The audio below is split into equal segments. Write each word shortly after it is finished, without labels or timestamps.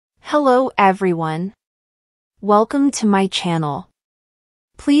Hello everyone. Welcome to my channel.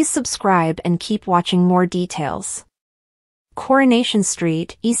 Please subscribe and keep watching more details. Coronation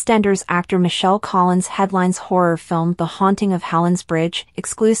Street, EastEnders actor Michelle Collins headlines horror film The Haunting of Helen's Bridge,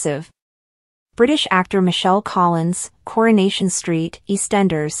 exclusive. British actor Michelle Collins, Coronation Street,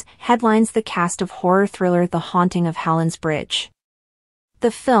 EastEnders, headlines the cast of horror thriller The Haunting of Helen's Bridge.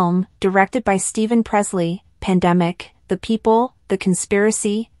 The film, directed by Stephen Presley, Pandemic, The People, The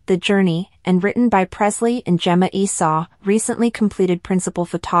Conspiracy, The Journey, and written by Presley and Gemma Esau, recently completed principal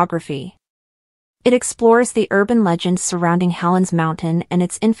photography. It explores the urban legends surrounding Helen's Mountain and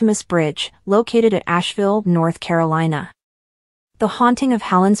its infamous bridge, located at Asheville, North Carolina. The Haunting of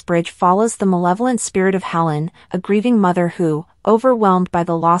Helen's Bridge follows the malevolent spirit of Helen, a grieving mother who, overwhelmed by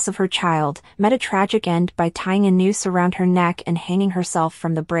the loss of her child, met a tragic end by tying a noose around her neck and hanging herself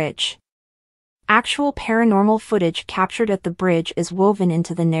from the bridge. Actual paranormal footage captured at the bridge is woven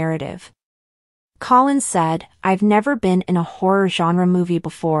into the narrative. Collins said, "I've never been in a horror genre movie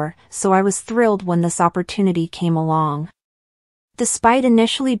before, so I was thrilled when this opportunity came along. Despite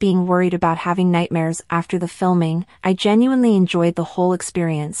initially being worried about having nightmares after the filming, I genuinely enjoyed the whole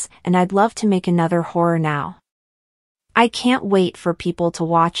experience, and I'd love to make another horror now. I can't wait for people to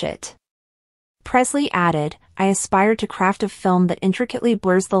watch it." Presley added, "I aspire to craft a film that intricately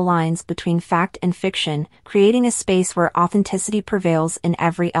blurs the lines between fact and fiction, creating a space where authenticity prevails in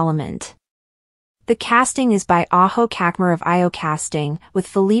every element." The casting is by Aho Kakmer of IO Casting, with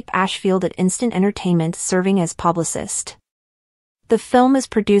Philippe Ashfield at Instant Entertainment serving as publicist. The film is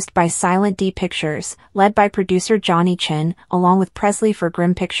produced by Silent D Pictures, led by producer Johnny Chin, along with Presley for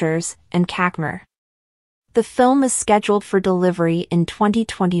Grimm Pictures, and Kakmer. The film is scheduled for delivery in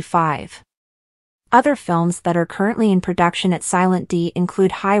 2025. Other films that are currently in production at Silent D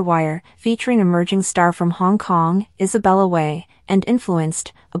include High Wire, featuring emerging star from Hong Kong, Isabella Wei, and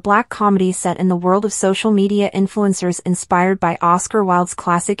Influenced, a black comedy set in the world of social media influencers inspired by Oscar Wilde's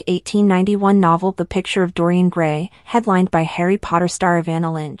classic 1891 novel The Picture of Dorian Gray, headlined by Harry Potter star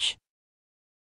Evanna Lynch.